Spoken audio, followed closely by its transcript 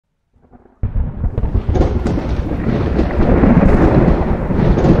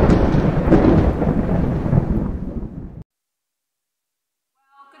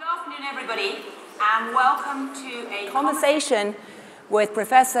conversation with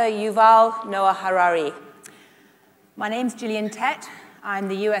Professor Yuval Noah Harari. My name's Gillian Tett. I'm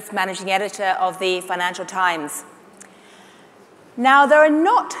the US Managing Editor of the Financial Times. Now, there are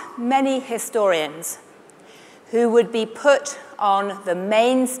not many historians who would be put on the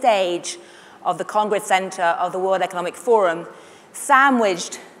main stage of the Congress Center of the World Economic Forum,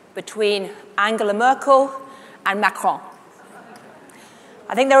 sandwiched between Angela Merkel and Macron.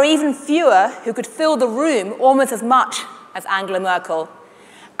 I think there are even fewer who could fill the room almost as much as Angela Merkel,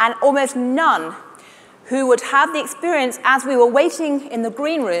 and almost none who would have the experience as we were waiting in the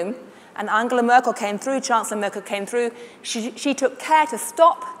green room and Angela Merkel came through, Chancellor Merkel came through, she took care to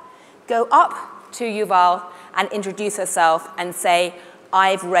stop, go up to Yuval and introduce herself and say,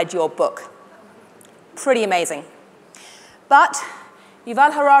 "I've read your book." Pretty amazing. But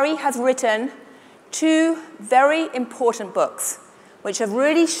Yuval Harari has written two very important books which have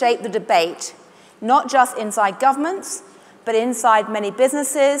really shaped the debate, not just inside governments, but inside many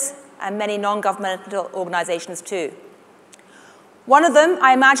businesses and many non-governmental organizations too. One of them,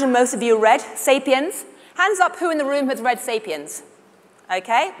 I imagine most of you read, Sapiens. Hands up who in the room has read Sapiens?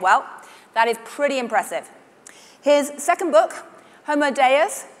 Okay, well, that is pretty impressive. His second book, Homo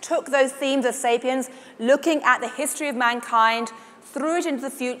Deus, took those themes of Sapiens, looking at the history of mankind, threw it into the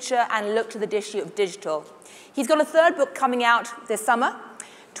future, and looked at the issue of digital. He's got a third book coming out this summer,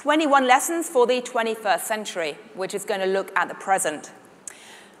 21 Lessons for the 21st Century, which is going to look at the present.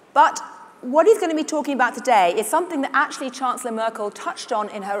 But what he's going to be talking about today is something that actually Chancellor Merkel touched on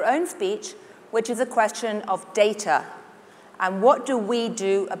in her own speech, which is a question of data. And what do we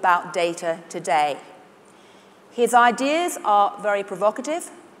do about data today? His ideas are very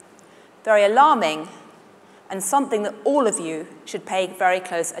provocative, very alarming, and something that all of you should pay very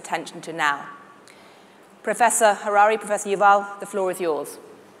close attention to now. Professor Harari, Professor Yuval, the floor is yours.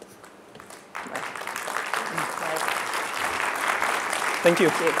 Thank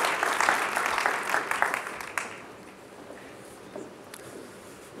you.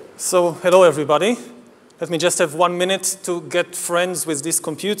 So, hello everybody. Let me just have 1 minute to get friends with this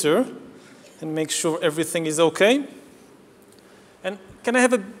computer and make sure everything is okay. And can I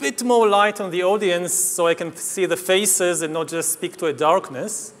have a bit more light on the audience so I can see the faces and not just speak to a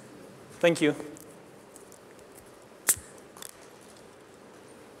darkness? Thank you.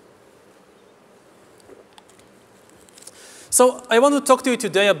 So I want to talk to you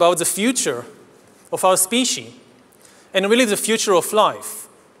today about the future of our species and really the future of life.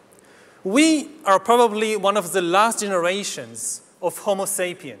 We are probably one of the last generations of Homo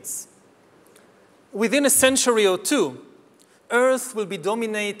sapiens. Within a century or two, Earth will be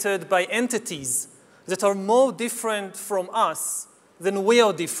dominated by entities that are more different from us than we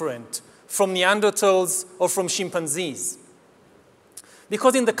are different from Neanderthals or from chimpanzees.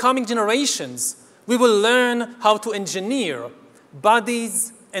 Because in the coming generations, we will learn how to engineer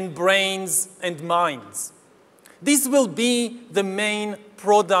bodies and brains and minds. These will be the main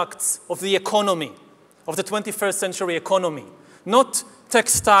products of the economy, of the 21st century economy. Not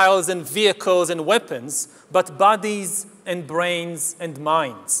textiles and vehicles and weapons, but bodies and brains and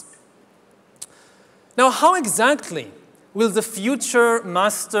minds. Now, how exactly will the future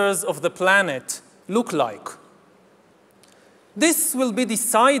masters of the planet look like? This will be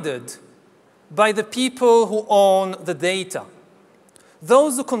decided by the people who own the data.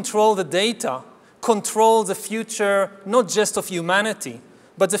 Those who control the data control the future not just of humanity,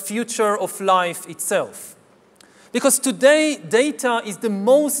 but the future of life itself. Because today, data is the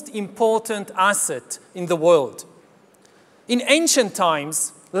most important asset in the world. In ancient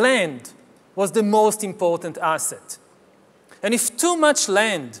times, land was the most important asset. And if too much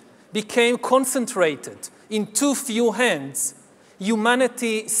land became concentrated in too few hands,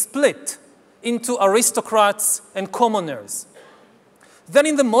 humanity split into aristocrats and commoners. Then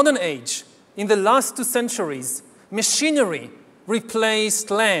in the modern age, in the last 2 centuries, machinery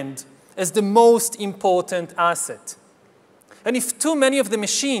replaced land as the most important asset. And if too many of the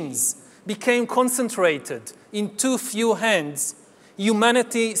machines became concentrated in too few hands,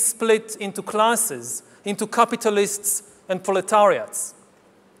 humanity split into classes, into capitalists and proletariats.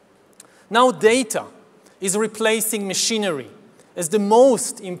 Now data is replacing machinery as the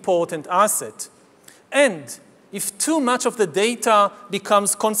most important asset. And if too much of the data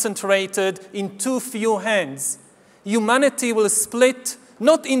becomes concentrated in too few hands, humanity will split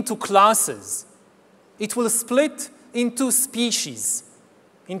not into classes. It will split into species,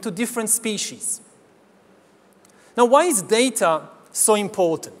 into different species. Now, why is data so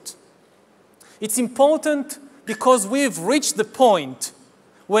important? It's important because we've reached the point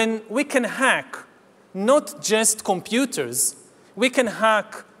when we can hack not just computers, we can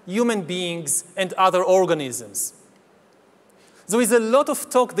hack human beings and other organisms. There is a lot of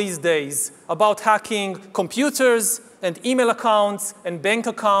talk these days about hacking computers and email accounts and bank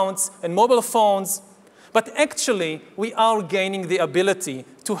accounts and mobile phones, but actually we are gaining the ability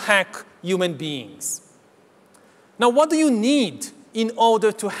to hack human beings. Now, what do you need in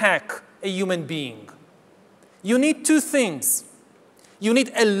order to hack a human being? You need two things. You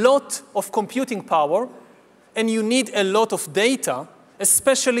need a lot of computing power, and you need a lot of data,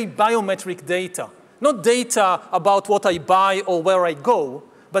 especially biometric data. Not data about what I buy or where I go,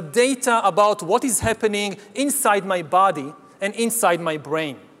 but data about what is happening inside my body and inside my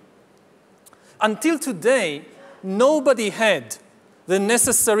brain. Until today, nobody had the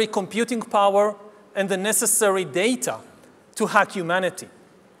necessary computing power and the necessary data to hack humanity.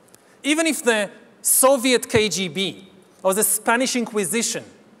 Even if the Soviet KGB or the Spanish Inquisition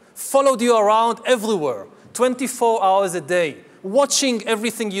followed you around everywhere, 24 hours a day, watching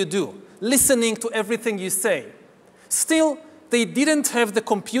everything you do, listening to everything you say, still, they didn't have the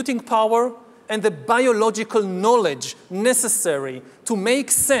computing power and the biological knowledge necessary to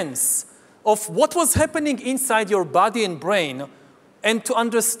make sense of what was happening inside your body and brain and to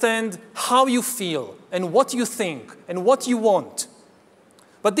understand how you feel and what you think and what you want.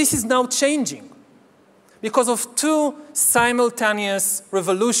 But this is now changing because of two simultaneous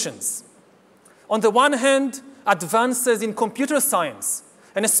revolutions. On the one hand, advances in computer science,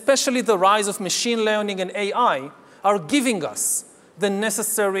 and especially the rise of machine learning and AI, are giving us the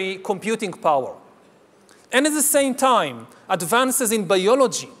necessary computing power. And at the same time, advances in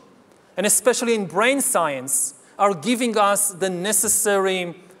biology, and especially in brain science, are giving us the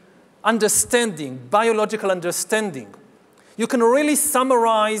necessary understanding, biological understanding. You can really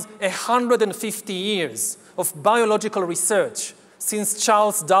summarize 150 years of biological research since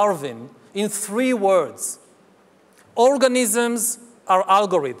Charles Darwin in 3 words. Organisms are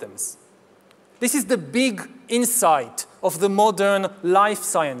algorithms. This is the big insight of the modern life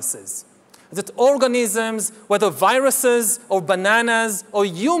sciences, that organisms, whether viruses or bananas or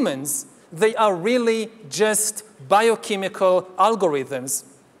humans, they are really just biochemical algorithms.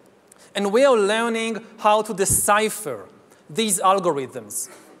 And we are learning how to decipher these algorithms.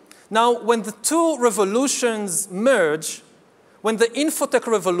 Now, when the two revolutions merge, when the infotech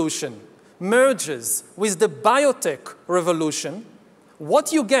revolution merges with the biotech revolution,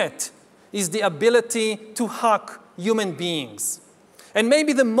 what you get is the ability to hack human beings. And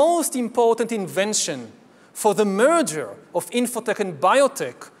maybe the most important invention for the merger of infotech and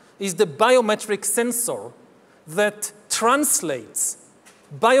biotech is the biometric sensor that translates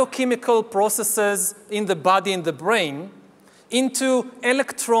biochemical processes in the body and the brain into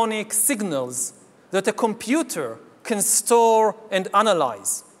electronic signals that a computer can store and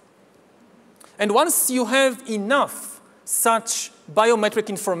analyze. And once you have enough such biometric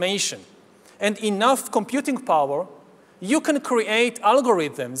information and enough computing power, you can create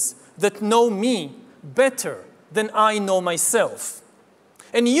algorithms that know me better than I know myself.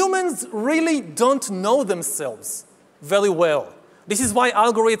 And humans really don't know themselves very well. This is why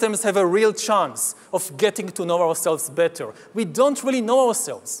algorithms have a real chance of getting to know ourselves better. We don't really know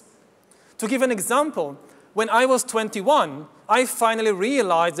ourselves. To give an example, when I was 21, I finally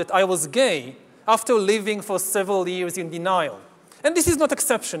realized that I was gay after living for several years in denial. And this is not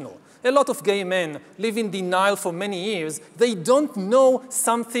exceptional. A lot of gay men live in denial for many years. They don't know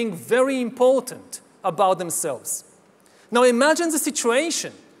something very important about themselves. Now imagine the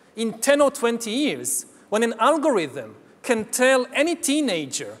situation in 10 or 20 years when an algorithm can tell any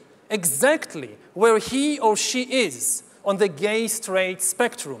teenager exactly where he or she is on the gay-straight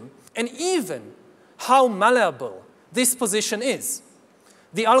spectrum, and even how malleable this position is.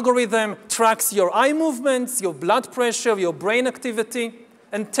 The algorithm tracks your eye movements, your blood pressure, your brain activity,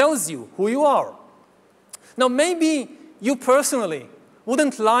 and tells you who you are. Now, maybe you personally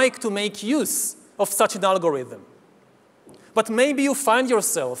wouldn't like to make use of such an algorithm. But maybe you find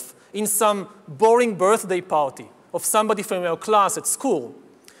yourself in some boring birthday party of somebody from your class at school,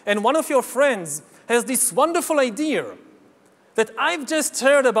 and one of your friends has this wonderful idea that I've just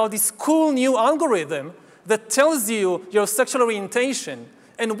heard about this cool new algorithm that tells you your sexual orientation,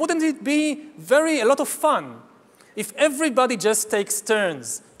 and wouldn't it be a lot of fun if everybody just takes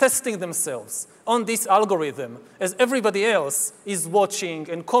turns testing themselves on this algorithm as everybody else is watching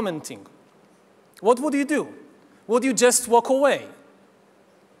and commenting? What would you do? Would you just walk away?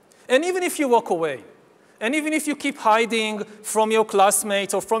 And even if you walk away, and even if you keep hiding from your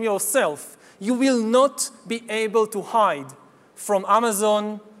classmates or from yourself, you will not be able to hide from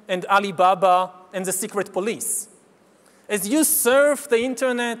Amazon and Alibaba and the secret police. As you surf the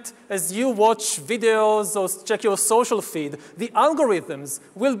internet, as you watch videos or check your social feed, the algorithms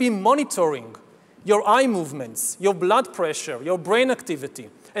will be monitoring your eye movements, your blood pressure, your brain activity,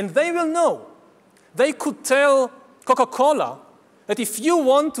 and they will know. They could tell Coca-Cola that if you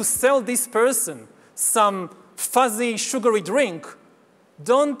want to sell this person some fuzzy, sugary drink,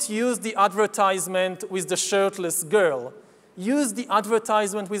 don't use the advertisement with the shirtless girl. Use the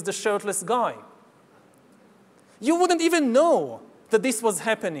advertisement with the shirtless guy. You wouldn't even know that this was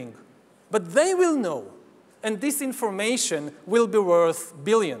happening, but they will know, and this information will be worth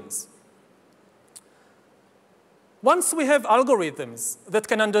billions. Once we have algorithms that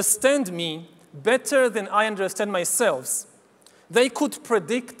can understand me better than I understand myself, they could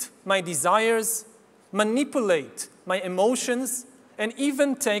predict my desires, manipulate my emotions, and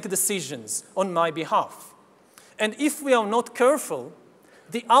even take decisions on my behalf. And if we are not careful,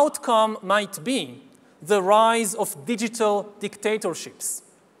 the outcome might be the rise of digital dictatorships.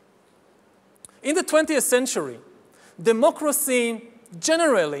 In the 20th century, democracy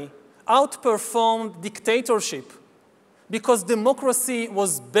generally outperformed dictatorship because democracy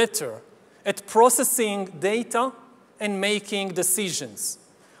was better at processing data and making decisions.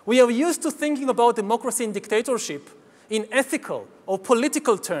 We are used to thinking about democracy and dictatorship in ethical or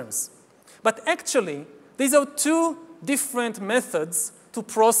political terms. But actually, these are two different methods to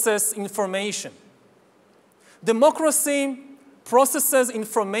process information. Democracy processes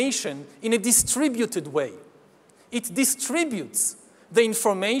information in a distributed way. It distributes the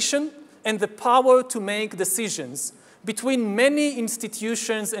information and the power to make decisions between many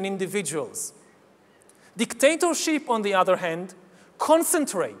institutions and individuals. Dictatorship, on the other hand,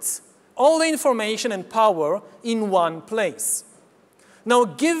 concentrates all the information and power in one place. Now,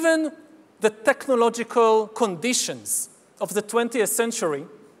 given the technological conditions of the 20th century,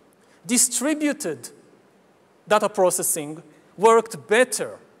 distributed data processing worked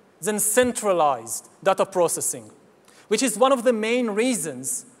better than centralized data processing, which is one of the main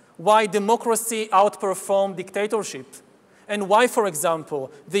reasons why democracy outperformed dictatorship and why, for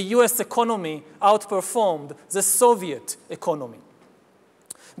example, the US economy outperformed the Soviet economy.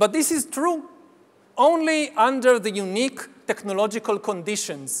 But this is true only under the unique technological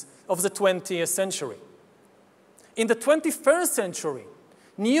conditions of the 20th century. In the 21st century,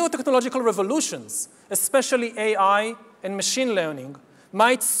 new technological revolutions, especially AI and machine learning,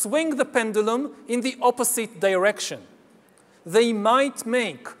 might swing the pendulum in the opposite direction. They might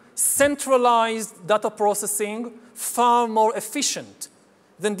make centralized data processing far more efficient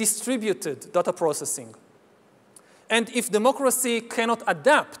than distributed data processing. And if democracy cannot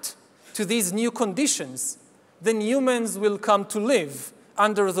adapt to these new conditions, then humans will come to live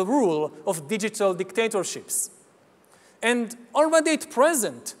under the rule of digital dictatorships. And already at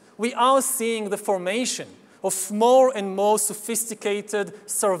present, we are seeing the formation of more and more sophisticated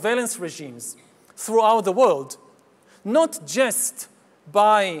surveillance regimes throughout the world, not just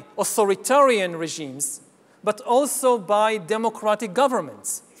by authoritarian regimes, but also by democratic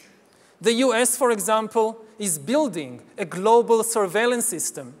governments. The US, for example, is building a global surveillance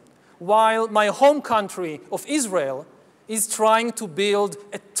system, while my home country of Israel is trying to build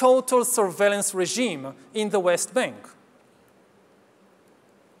a total surveillance regime in the West Bank.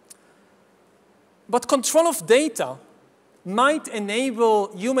 But control of data might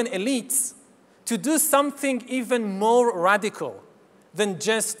enable human elites to do something even more radical than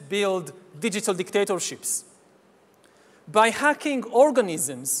just build digital dictatorships. By hacking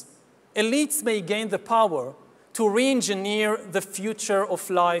organisms, elites may gain the power to re-engineer the future of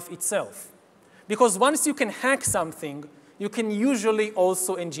life itself. Because once you can hack something, you can usually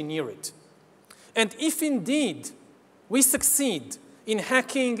also engineer it. And if indeed we succeed in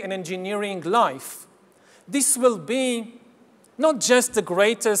hacking and engineering life, this will be not just the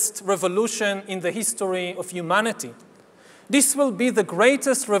greatest revolution in the history of humanity. This will be the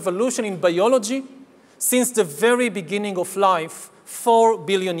greatest revolution in biology since the very beginning of life 4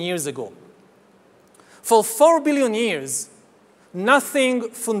 billion years ago. For 4 billion years, nothing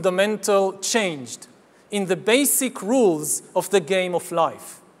fundamental changed in the basic rules of the game of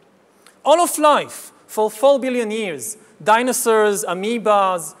life. All of life, for 4 billion years, dinosaurs,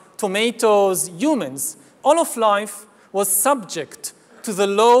 amoebas, tomatoes, humans, all of life was subject to the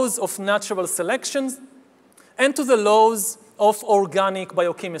laws of natural selection and to the laws of organic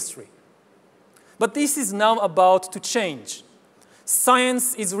biochemistry. But this is now about to change.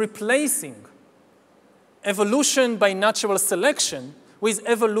 Science is replacing evolution by natural selection with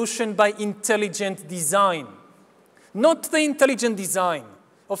evolution by intelligent design. Not the intelligent design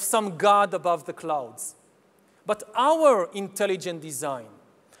of some god above the clouds, but our intelligent design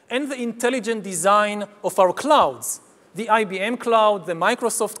and the intelligent design of our clouds, the IBM cloud, the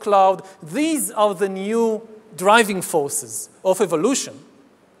Microsoft cloud. These are the new driving forces of evolution.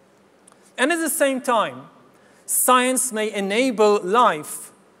 And at the same time, science may enable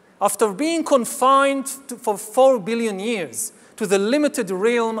life after being confined for 4 billion years to the limited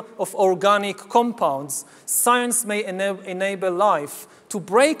realm of organic compounds. Science may enable life to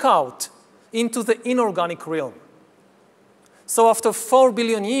break out into the inorganic realm. So after 4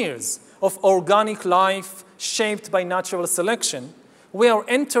 billion years of organic life shaped by natural selection, we are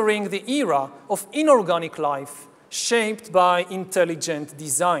entering the era of inorganic life shaped by intelligent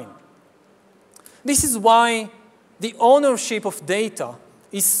design. This is why the ownership of data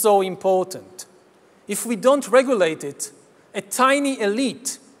is so important. If we don't regulate it, a tiny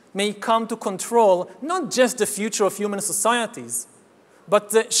elite may come to control not just the future of human societies, but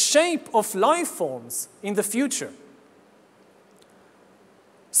the shape of life forms in the future.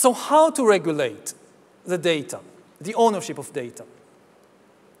 So how to regulate the data, the ownership of data?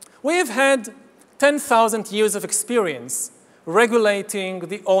 We have had 10,000 years of experience regulating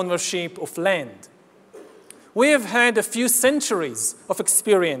the ownership of land. We have had a few centuries of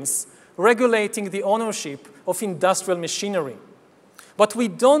experience regulating the ownership of industrial machinery. But we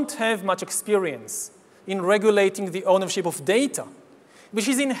don't have much experience in regulating the ownership of data, which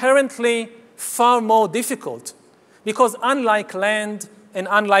is inherently far more difficult because unlike land and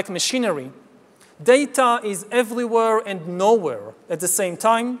unlike machinery, data is everywhere and nowhere at the same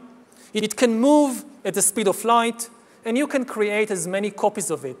time. It can move at the speed of light, and you can create as many copies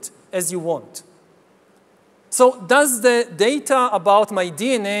of it as you want. So does the data about my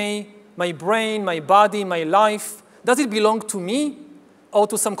DNA, my brain, my body, my life, does it belong to me, or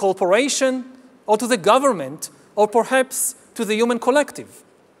to some corporation, or to the government, or perhaps to the human collective?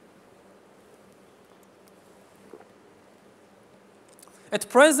 At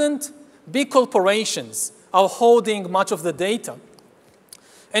present, big corporations are holding much of the data,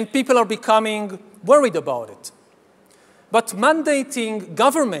 and people are becoming worried about it. But mandating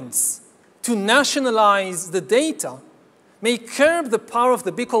governments to nationalize the data may curb the power of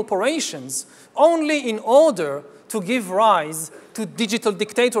the big corporations only in order to give rise to digital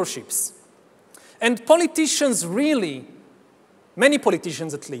dictatorships. And politicians really, many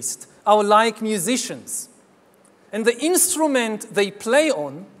politicians at least, are like musicians. And the instrument they play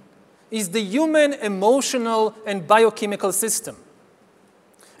on is the human emotional and biochemical system.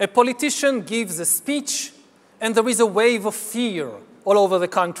 A politician gives a speech, and there is a wave of fear all over the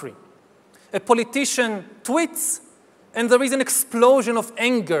country. A politician tweets, and there is an explosion of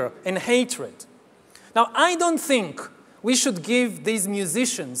anger and hatred. Now, I don't think we should give these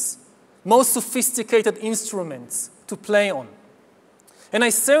musicians more sophisticated instruments to play on. And I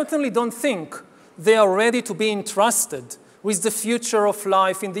certainly don't think they are ready to be entrusted with the future of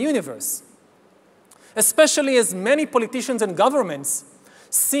life in the universe, especially as many politicians and governments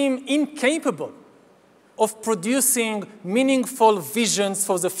seem incapable of producing meaningful visions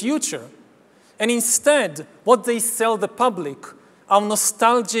for the future. And instead, what they sell the public are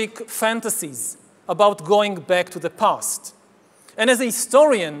nostalgic fantasies about going back to the past. And as a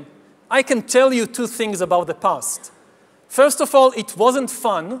historian, I can tell you two things about the past. First of all, it wasn't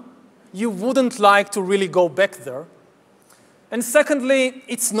fun. You wouldn't like to really go back there. And secondly,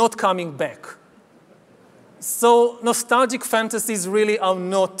 it's not coming back. So nostalgic fantasies really are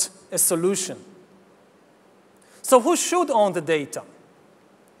not a solution. So who should own the data?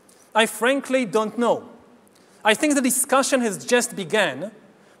 I frankly don't know. I think the discussion has just begun.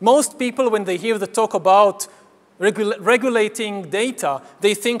 Most people, when they hear the talk about regulating data,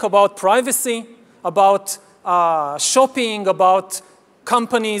 they think about privacy, about shopping, about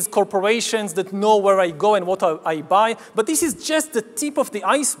companies, corporations that know where I go and what I buy. But this is just the tip of the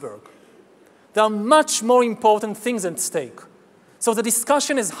iceberg. There are much more important things at stake. So the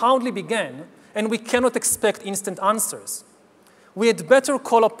discussion has hardly begun, and we cannot expect instant answers. We had better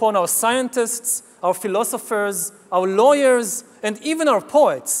call upon our scientists, our philosophers, our lawyers, and even our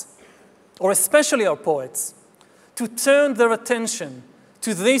poets, or especially our poets, to turn their attention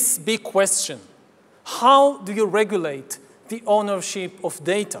to this big question. How do you regulate the ownership of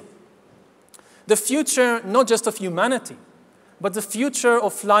data? The future, not just of humanity, but the future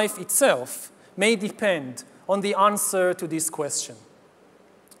of life itself may depend on the answer to this question.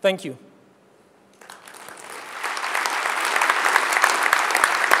 Thank you.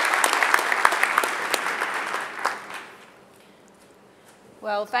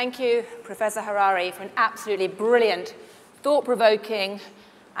 Well, thank you, Professor Harari, for an absolutely brilliant, thought-provoking,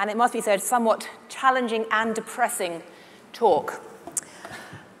 and it must be said, somewhat challenging and depressing talk.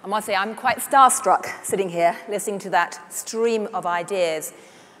 I must say, I'm quite starstruck sitting here, listening to that stream of ideas.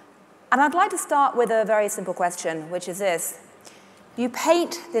 And I'd like to start with a very simple question, which is this. You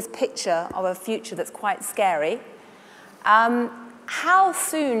paint this picture of a future that's quite scary. How how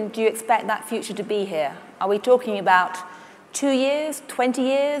soon do you expect that future to be here? Are we talking about 2 years, 20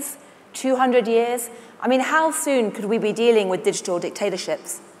 years, 200 years? I mean, how soon could we be dealing with digital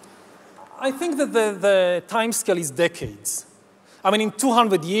dictatorships? I think that the timescale is decades. I mean, in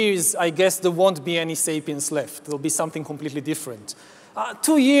 200 years, I guess there won't be any sapiens left. There'll be something completely different.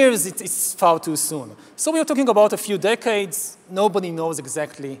 2 years, it's far too soon. So we're talking about a few decades. Nobody knows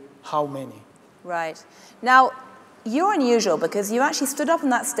exactly how many. Right. Now, you're unusual because you actually stood up on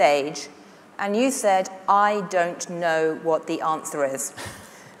that stage and you said, I don't know what the answer is.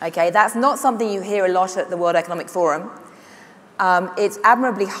 Okay, that's not something you hear a lot at the World Economic Forum. It's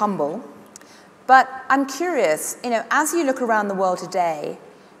admirably humble. But I'm curious, as you look around the world today,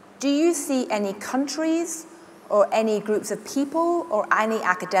 do you see any countries or any groups of people or any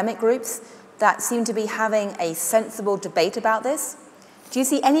academic groups that seem to be having a sensible debate about this? Do you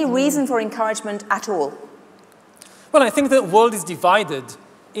see any reason for encouragement at all? Well, I think the world is divided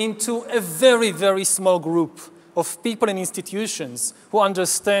into a very, very small group of people and institutions who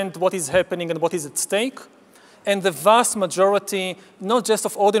understand what is happening and what is at stake, and the vast majority, not just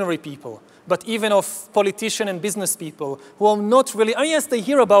of ordinary people, but even of politicians and business people who are not really, yes, they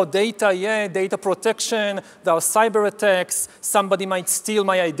hear about data, data protection, there are cyber attacks, somebody might steal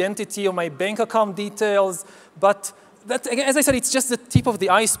my identity or my bank account details, but that, as I said, it's just the tip of the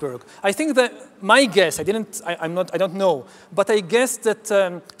iceberg. I think that my guess, I don't know, but I guess that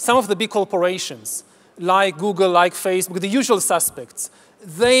some of the big corporations, like Google, like Facebook, the usual suspects,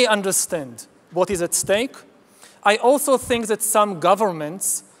 they understand what is at stake. I also think that some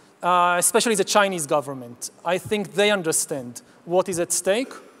governments, especially the Chinese government, I think they understand what is at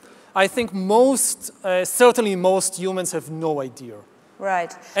stake. I think certainly most humans have no idea.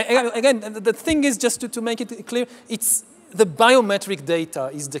 Right. Again, the thing is, just to make it clear, it's the biometric data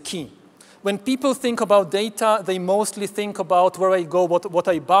is the key. When people think about data, they mostly think about where I go, what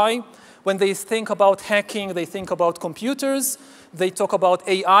I buy. When they think about hacking, they think about computers. They talk about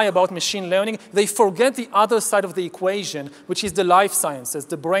AI, about machine learning. They forget the other side of the equation, which is the life sciences,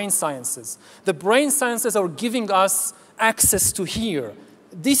 the brain sciences. The brain sciences are giving us access to here.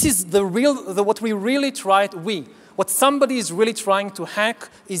 This is what we really tried, what somebody is really trying to hack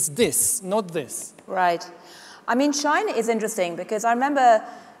is this, not this. Right. I mean, China is interesting because I remember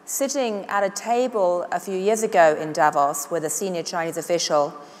sitting at a table a few years ago in Davos with a senior Chinese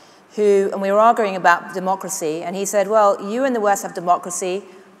official and we were arguing about democracy, and he said, well, you in the West have democracy,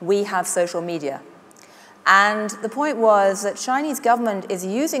 we have social media. And the point was that Chinese government is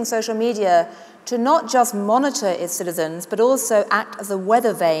using social media to not just monitor its citizens, but also act as a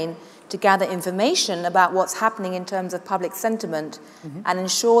weather vane to gather information about what's happening in terms of public sentiment and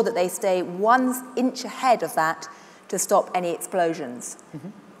ensure that they stay 1 inch ahead of that to stop any explosions.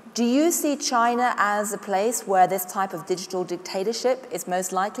 Do you see China as a place where this type of digital dictatorship is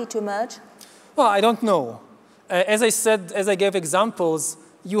most likely to emerge? Well, I don't know. As I said, as I gave examples,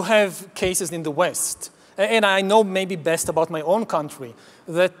 you have cases in the West. And I know maybe best about my own country,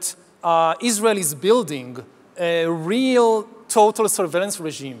 that Israel is building a real total surveillance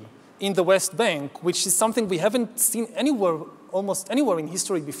regime in the West Bank, which is something we haven't seen anywhere, almost anywhere in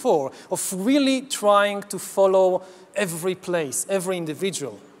history before, of really trying to follow every place, every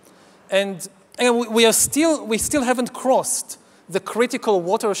individual. And we still haven't crossed the critical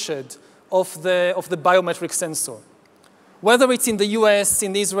watershed of the biometric sensor. Whether it's in the US,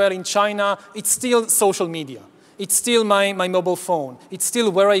 in Israel, in China, it's still social media. It's still my mobile phone. It's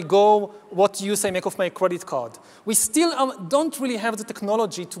still where I go, what use I make of my credit card. We still don't really have the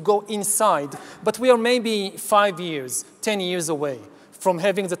technology to go inside, but we are maybe 5 years, 10 years away from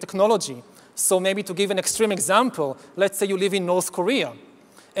having the technology. So maybe to give an extreme example, let's say you live in North Korea,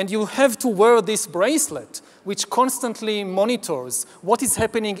 and you have to wear this bracelet, which constantly monitors what is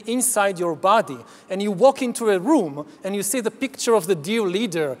happening inside your body. And you walk into a room, and you see the picture of the dear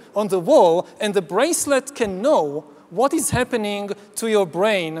leader on the wall, and the bracelet can know what is happening to your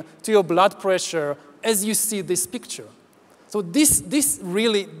brain, to your blood pressure, as you see this picture. So this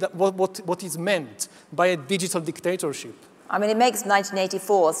really what is meant by a digital dictatorship. I mean, it makes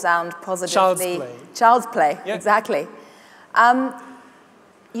 1984 sound positively... Child's play. Child's play, yeah. Exactly.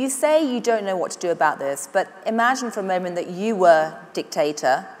 You say you don't know what to do about this, but imagine for a moment that you were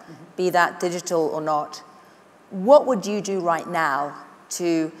dictator, be that digital or not. What would you do right now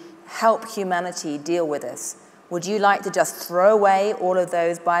to help humanity deal with this? Would you like to just throw away all of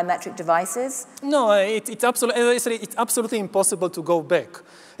those biometric devices? No, it's absolutely impossible to go back,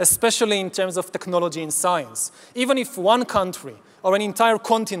 especially in terms of technology and science. Even if one country or an entire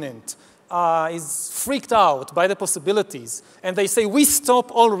continent is freaked out by the possibilities, and they say, we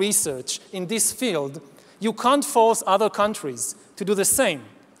stop all research in this field, You can't force other countries to do the same.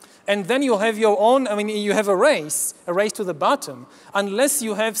 And then you have your own, you have a race to the bottom, unless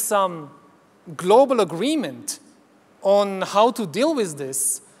you have some global agreement on how to deal with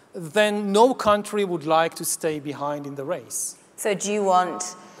this, then no country would like to stay behind in the race. So do you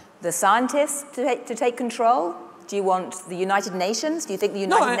want the scientists to take control? Do you want the United Nations? Do you think the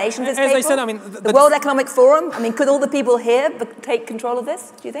United Nations is capable? As I said, the World Economic Forum? Could all the people here take control of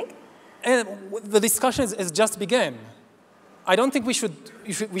this, do you think? The discussion has just begun. I don't think we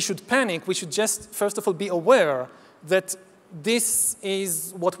should panic. We should just, first of all, be aware that this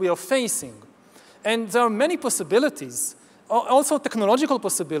is what we are facing. And there are many possibilities, also technological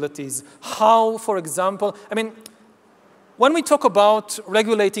possibilities. How, for example, when we talk about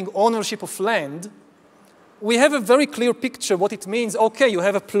regulating ownership of land, we have a very clear picture what it means. Okay, you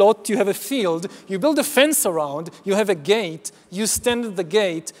have a plot, you have a field, you build a fence around, you have a gate, you stand at the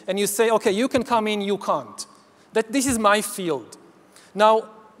gate, and you say, okay, you can come in, you can't. That this is my field. Now,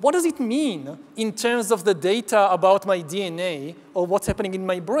 what does it mean in terms of the data about my DNA or what's happening in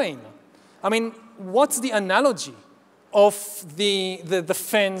my brain? What's the analogy of the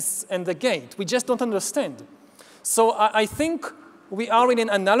fence and the gate? We just don't understand. So I think we are in an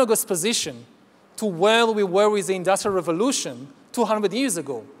analogous position to where we were with the Industrial Revolution 200 years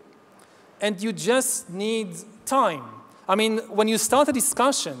ago. And you just need time. When you start a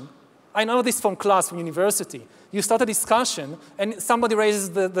discussion, I know this from class, from university, you start a discussion and somebody raises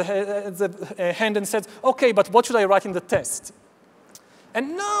the hand and says, okay, but what should I write in the test?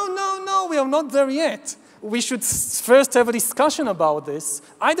 And no, we are not there yet. We should first have a discussion about this.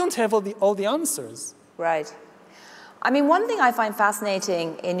 I don't have all the answers. Right. One thing I find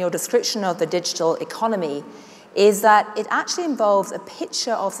fascinating in your description of the digital economy is that it actually involves a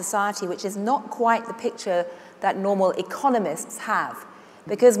picture of society which is not quite the picture that normal economists have.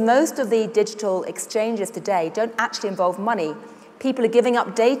 Because most of the digital exchanges today don't actually involve money. People are giving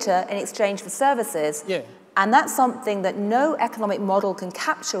up data in exchange for services. Yeah. And that's something that no economic model can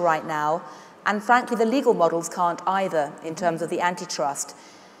capture right now. And frankly, the legal models can't either in terms of the antitrust.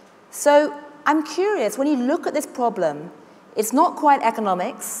 So I'm curious, when you look at this problem, it's not quite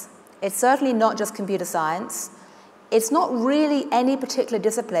economics. It's certainly not just computer science. It's not really any particular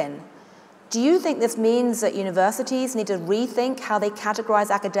discipline. Do you think this means that universities need to rethink how they categorize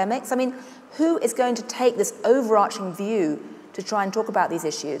academics? Who is going to take this overarching view to try and talk about these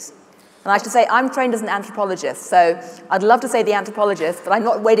issues? And I have to say, I'm trained as an anthropologist, so I'd love to say the anthropologists, but I'm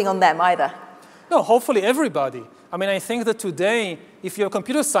not waiting on them either. No, hopefully everybody. I think that today, if you're a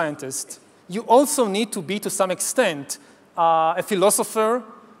computer scientist, you also need to be, to some extent, a philosopher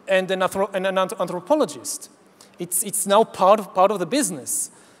and an anthropologist. It's now part of the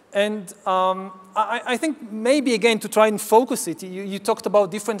business. And I think maybe, again, to try and focus it, you talked about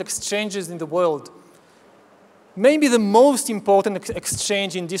different exchanges in the world. Maybe the most important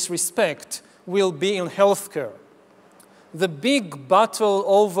exchange in this respect will be in healthcare. The big battle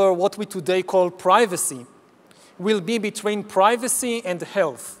over what we today call privacy will be between privacy and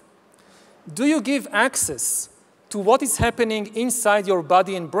health. Do you give access to what is happening inside your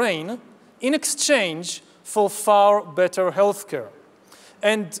body and brain in exchange for far better healthcare?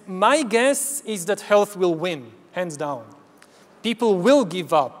 And my guess is that health will win, hands down. People will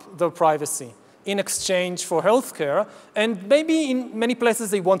give up their privacy in exchange for healthcare, and maybe in many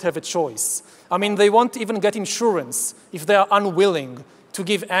places they won't have a choice. They won't even get insurance if they are unwilling to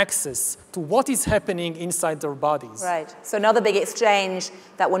give access to what is happening inside their bodies. Right. So another big exchange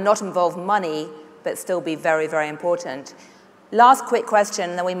that will not involve money, but still be very, very important. Last quick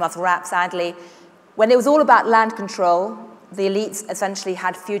question, then we must wrap, sadly. When it was all about land control, the elites essentially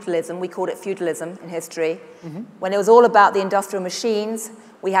had feudalism. We called it feudalism in history. Mm-hmm. When it was all about the industrial machines,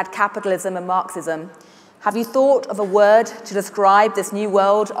 we had capitalism and Marxism. Have you thought of a word to describe this new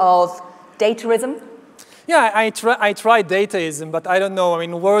world of dataism? Yeah, I tried dataism, but I don't know.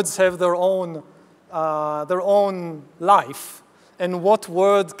 Words have their own life. And what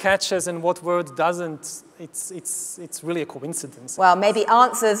word catches and what word doesn't, it's really a coincidence. Well, maybe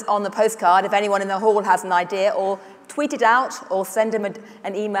answers on the postcard if anyone in the hall has an idea, or tweet it out, or send him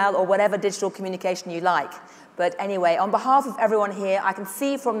an email, or whatever digital communication you like. But anyway, on behalf of everyone here, I can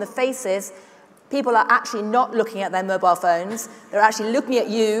see from the faces, people are actually not looking at their mobile phones. They're actually looking at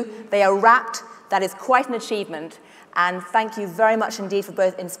you. They are rapt. That is quite an achievement. And thank you very much indeed for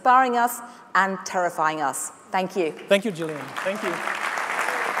both inspiring us and terrifying us. Thank you. Thank you, Gillian. Thank you.